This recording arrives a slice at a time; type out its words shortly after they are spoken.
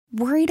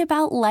Worried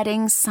about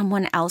letting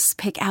someone else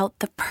pick out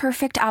the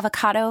perfect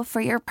avocado for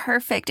your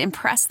perfect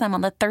impress them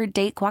on the third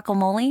date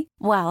guacamole?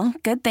 Well,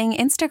 good thing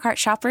Instacart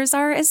shoppers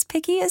are as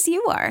picky as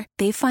you are.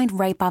 They find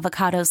ripe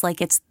avocados like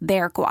it's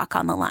their guac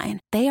on the line.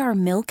 They are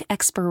milk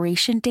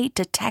expiration date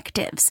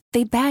detectives.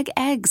 They bag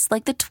eggs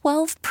like the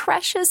 12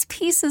 precious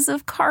pieces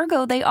of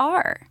cargo they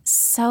are.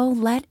 So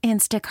let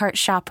Instacart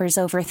shoppers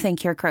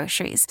overthink your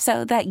groceries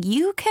so that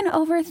you can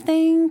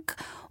overthink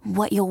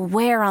what you'll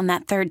wear on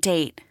that third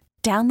date.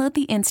 Download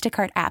the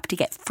Instacart app to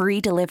get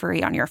free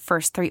delivery on your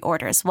first 3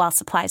 orders while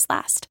supplies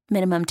last.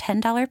 Minimum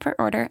 $10 per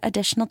order.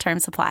 Additional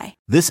terms apply.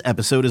 This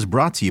episode is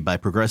brought to you by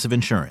Progressive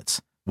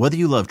Insurance. Whether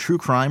you love true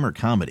crime or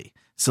comedy,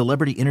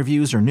 celebrity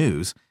interviews or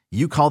news,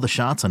 you call the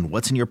shots on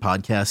what's in your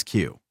podcast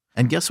queue.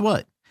 And guess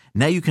what?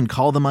 Now you can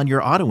call them on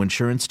your auto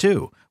insurance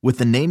too with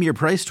the Name Your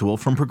Price tool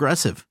from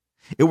Progressive.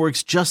 It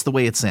works just the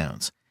way it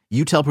sounds.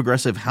 You tell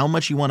Progressive how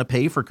much you want to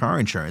pay for car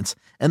insurance,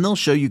 and they'll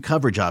show you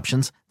coverage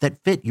options that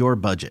fit your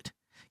budget.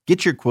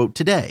 Get your quote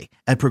today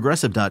at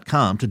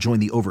Progressive.com to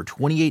join the over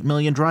 28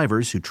 million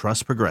drivers who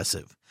trust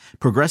Progressive.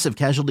 Progressive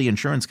Casualty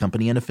Insurance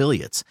Company and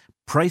Affiliates.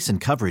 Price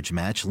and coverage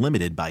match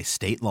limited by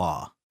state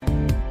law.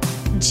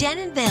 Jen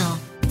and Bill.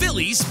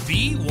 Phillies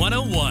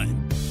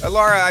B101.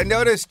 Laura, I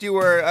noticed you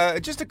were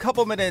just a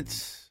couple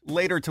minutes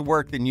later to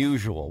work than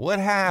usual. What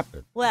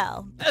happened?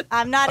 Well,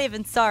 I'm not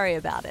even sorry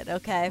about it,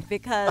 okay?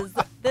 Because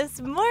this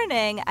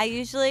morning, I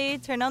usually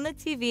turn on the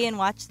TV and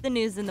watch the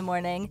news in the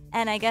morning,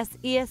 and I guess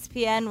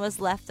ESPN was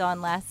left on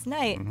last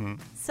night. Mm-hmm.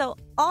 So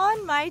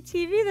on my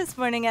TV this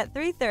morning at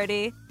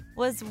 3:30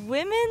 was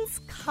Women's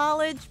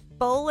College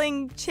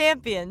Bowling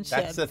Championship.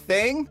 That's a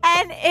thing?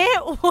 And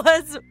it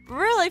was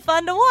really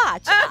fun to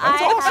watch.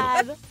 I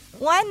had,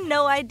 one,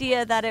 no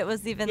idea that it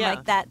was even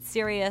like that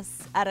serious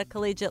at a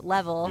collegiate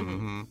level.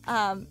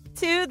 Mm-hmm.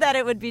 2, that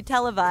it would be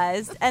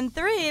televised. And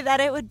 3, that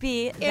it would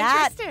be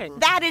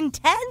that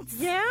intense.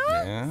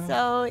 Yeah.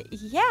 So,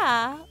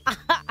 yeah,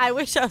 I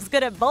wish I was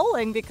good at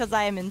bowling because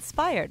I am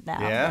inspired now.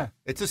 Yeah.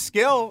 It's a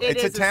skill.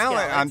 It's a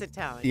talent. It's a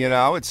talent. You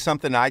know, it's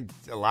something a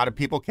lot of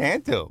people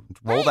can't do.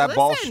 Roll that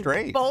ball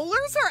straight.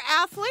 Bowlers are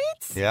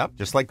athletes? Yep,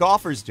 just like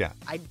golfers, Jen.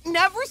 I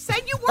never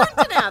said you weren't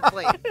an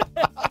athlete.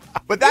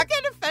 But that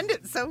you get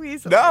offended so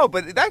easily. No,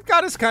 but that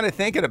got us kind of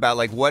thinking about,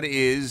 like, what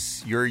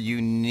is your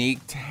unique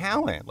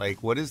talent?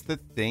 Like, what is the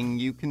thing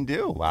you can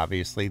do?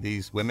 Obviously,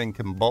 these women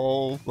can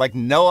bowl like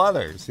no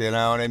others, you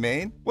know what I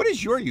mean? What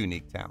is your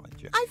unique talent,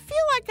 Jen? I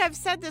feel like I've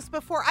said this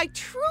before. I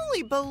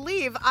truly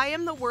believe I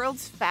am the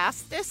world's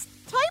fastest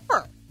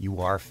typer. You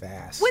are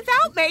fast.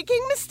 Without making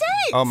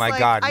mistakes. Oh, my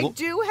God. I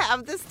do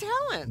have this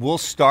talent. We'll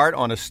start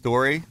on a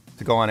story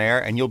to go on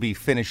air, and you'll be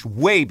finished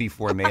way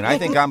before me. And I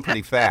think I'm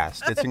pretty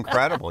fast. It's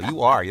incredible.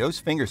 You are. Those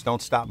fingers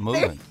don't stop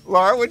moving.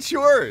 Laura, what's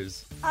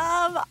yours?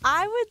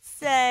 I would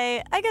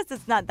say, I guess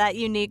it's not that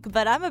unique,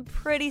 but I'm a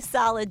pretty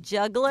solid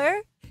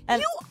juggler.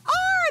 And you are.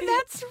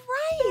 That's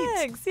right.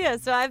 Thanks. Yeah,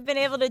 so I've been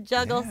able to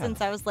juggle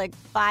since I was like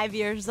 5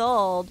 years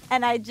old.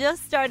 And I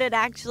just started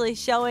actually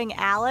showing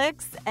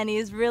Alex, and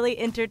he's really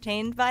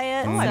entertained by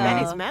it. Oh, so, I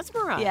bet he's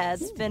mesmerized. Yeah,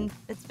 it's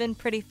been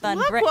pretty fun.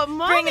 Look what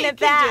Mommy bringing it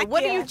can back. do.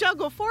 What do yeah. you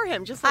juggle for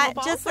him? Just little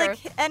balls? Just like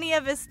any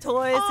of his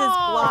toys, his that's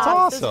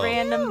blocks, his awesome.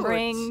 random Cute.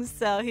 rings.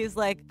 So he's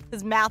like,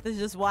 his mouth is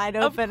just wide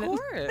open. Of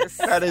course.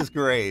 That is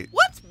great.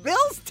 What's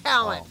Bill's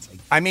talent?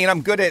 I mean, I'm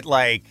good at,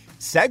 like,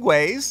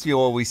 segues, you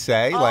always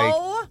say.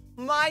 Oh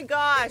my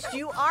gosh,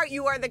 you are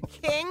the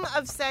king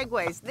of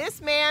segues.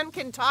 This man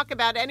can talk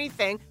about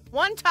anything.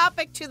 One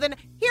topic to the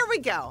here we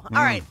go.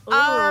 All right.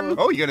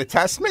 Oh, you're gonna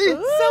test me?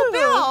 So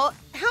Bill,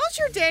 how's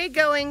your day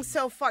going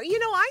so far? You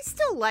know, I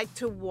still like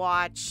to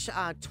watch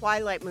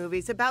Twilight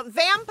movies about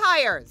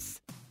vampires.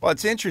 Well,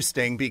 it's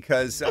interesting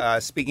because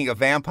speaking of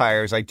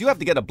vampires, I do have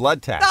to get a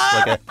blood test,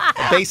 like a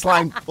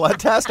baseline blood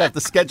test. I have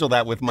to schedule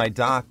that with my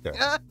doctor.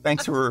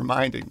 Thanks for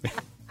reminding me.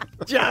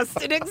 Just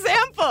an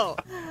example.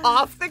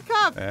 Off the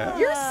cuff.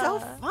 You're so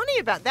funny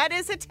about that.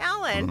 Is a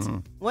talent. Mm-hmm.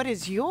 What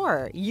is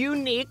your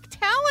unique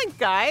talent,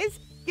 guys?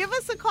 Give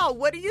us a call.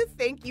 What do you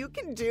think you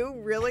can do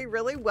really,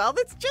 really well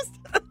that's just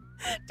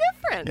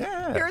different?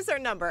 Yeah. Here's our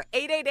number,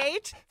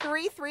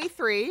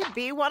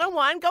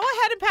 888-333-B101. Go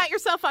ahead and pat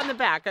yourself on the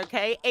back,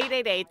 okay?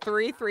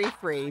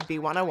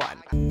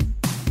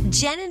 888-333-B101.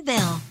 Jen and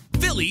Bill.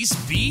 Phillies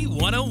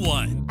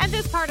B101. And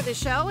this part of the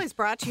show is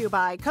brought to you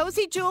by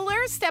Cozy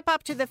Jewelers. Step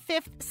up to the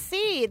 5th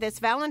C this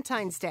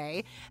Valentine's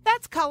Day.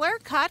 That's color,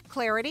 cut,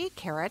 clarity,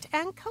 carat,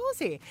 and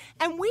cozy.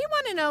 And we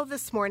want to know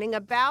this morning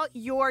about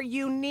your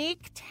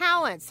unique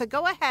talent. So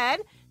go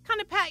ahead,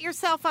 kind of pat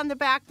yourself on the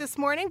back this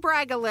morning,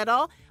 brag a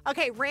little.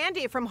 Okay,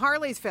 Randy from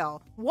Harleysville,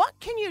 what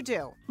can you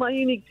do? My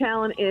unique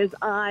talent is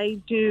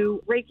I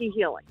do Reiki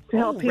healing to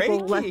help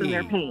people Reiki. lessen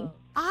their pain.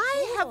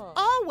 I have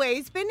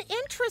always been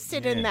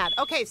interested in that.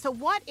 Okay, so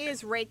what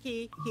is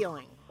Reiki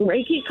healing?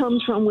 Reiki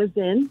comes from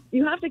within.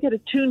 You have to get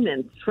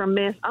attunements from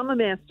I'm a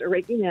master,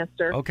 Reiki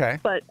master. Okay.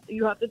 But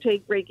you have to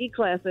take Reiki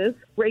classes,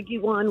 Reiki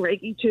 1,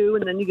 Reiki 2,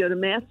 and then you go to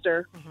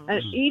master.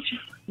 And each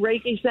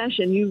Reiki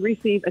session, you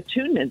receive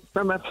attunements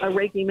from a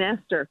Reiki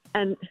master.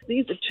 And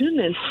these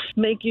attunements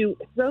make you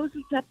so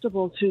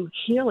susceptible to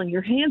healing.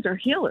 Your hands are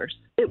healers.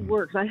 It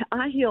works.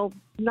 I heal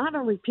not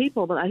only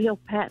people, but I heal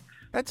pets.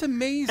 That's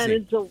amazing.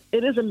 And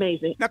it is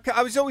amazing. Now,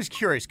 I was always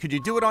curious. Could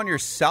you do it on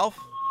yourself?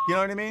 You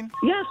know what I mean?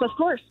 Yes, of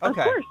course.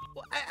 Okay. Of course.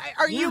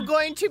 Are you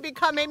going to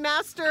become a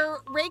master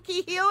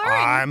Reiki healer?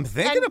 I'm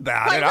thinking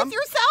about play it. With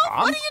yourself?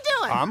 What are you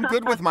doing? I'm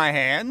good with my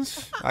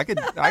hands. I think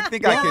I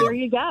could. There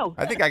you go.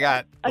 I think I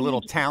got a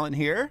little talent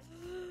here.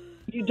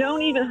 You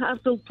don't even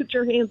have to put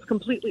your hands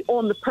completely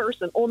on the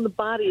person, on the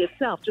body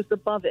itself, just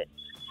above it.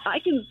 I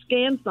can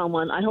scan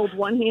someone. I hold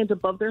one hand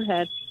above their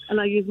head,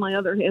 and I use my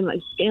other hand, and I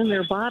scan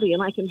their body,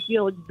 and I can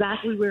feel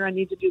exactly where I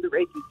need to do the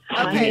Reiki.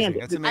 My hand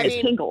That's amazing.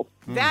 is tingled.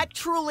 That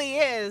truly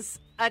is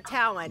a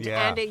talent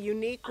and a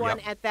unique one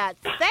at that.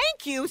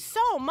 Thank you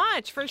so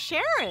much for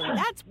sharing.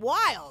 That's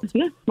wild.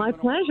 Yes, my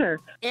pleasure.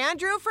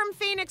 Andrew from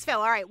Phoenixville.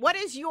 All right, what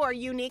is your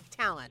unique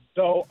talent?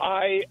 So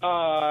I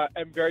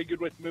am very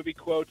good with movie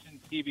quotes and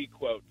TV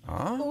quotes. Ooh,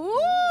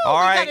 All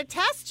we right. got to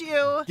test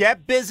you.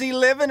 Get busy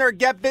living or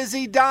get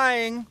busy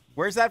dying.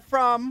 Where's that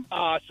from?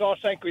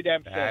 Shawshank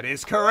Redemption. That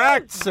is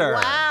correct, sir.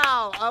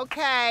 Wow.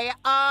 Okay.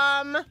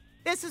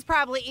 This is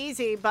probably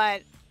easy,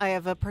 but I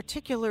have a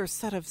particular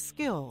set of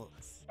skills.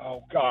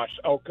 Oh, gosh.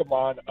 Oh, come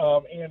on.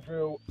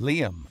 Andrew.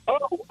 Liam.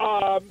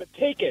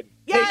 Taken.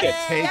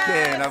 Yes,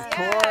 Taken, of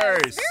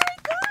course. Very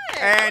good.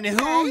 And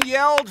who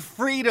yelled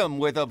freedom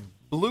with a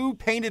blue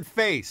painted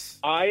face?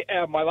 I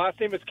am. My last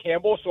name is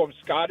Campbell, so I'm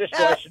Scottish,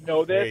 so I should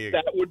know There this. you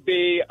go. That would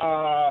be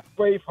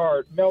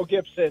Braveheart, Mel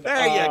Gibson.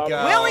 There you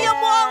go.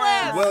 William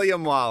Wallace.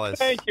 William Wallace.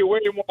 Thank you,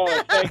 William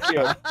Wallace. Thank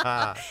you.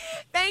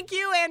 Thank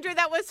you, Andrew.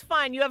 That was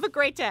fun. You have a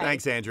great day.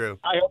 Thanks, Andrew.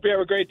 I hope you have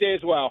a great day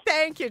as well.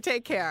 Thank you.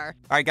 Take care.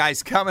 All right,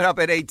 guys, coming up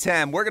at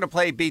 8:10, we're going to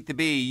play Beat the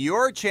Bee.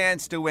 Your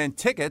chance to win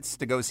tickets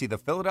to go see the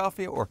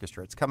Philadelphia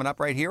Orchestra. It's coming up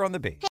right here on the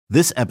Bee.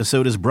 This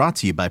episode is brought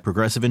to you by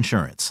Progressive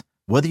Insurance.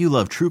 Whether you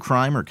love true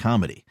crime or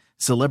comedy,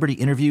 celebrity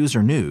interviews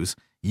or news,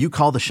 you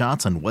call the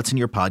shots on what's in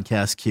your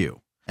podcast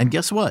queue. And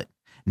guess what?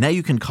 Now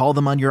you can call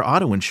them on your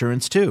auto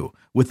insurance too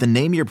with the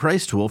Name Your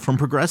Price tool from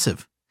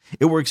Progressive.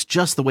 It works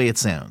just the way it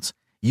sounds.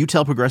 You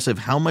tell Progressive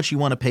how much you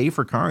want to pay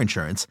for car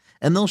insurance,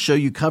 and they'll show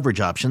you coverage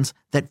options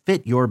that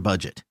fit your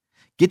budget.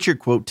 Get your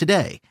quote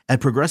today at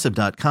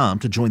Progressive.com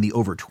to join the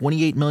over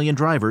 28 million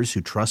drivers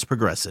who trust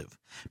Progressive.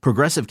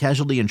 Progressive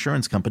Casualty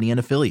Insurance Company and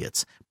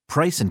Affiliates.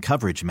 Price and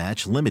coverage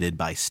match limited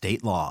by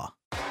state law.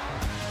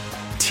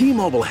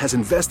 T-Mobile has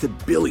invested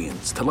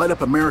billions to light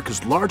up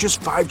America's largest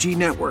 5G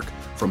network,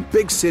 from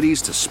big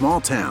cities to small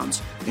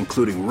towns,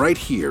 including right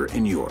here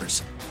in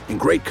yours. And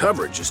great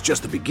coverage is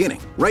just the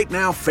beginning. Right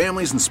now,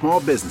 families and small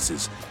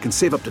businesses can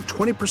save up to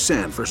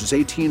 20% versus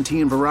AT&T and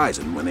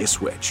Verizon when they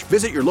switch.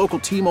 Visit your local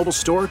T-Mobile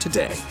store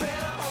today.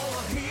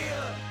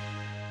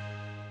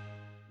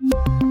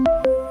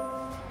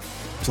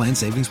 Plan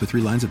savings with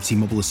 3 lines of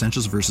T-Mobile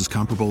Essentials versus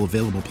comparable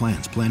available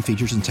plans. Plan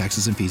features and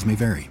taxes and fees may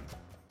vary.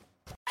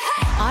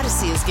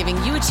 Odyssey is giving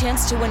you a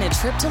chance to win a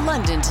trip to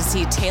London to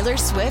see Taylor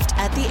Swift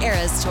at the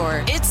Eras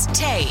Tour. It's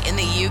Tay in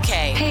the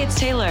UK. Hey, it's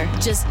Taylor.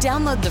 Just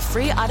download the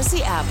free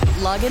Odyssey app,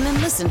 log in and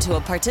listen to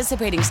a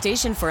participating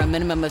station for a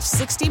minimum of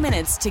 60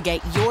 minutes to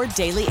get your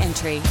daily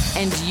entry.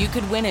 And you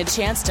could win a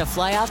chance to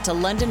fly off to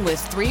London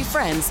with 3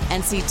 friends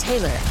and see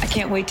Taylor. I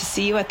can't wait to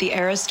see you at the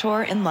Eras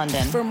Tour in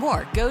London. For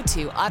more, go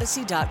to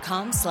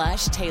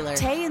odyssey.com/Taylor.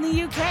 Tay in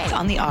the UK. It's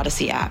on the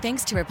Odyssey app.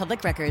 Thanks to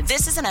Republic Records.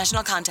 This is a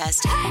national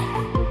contest.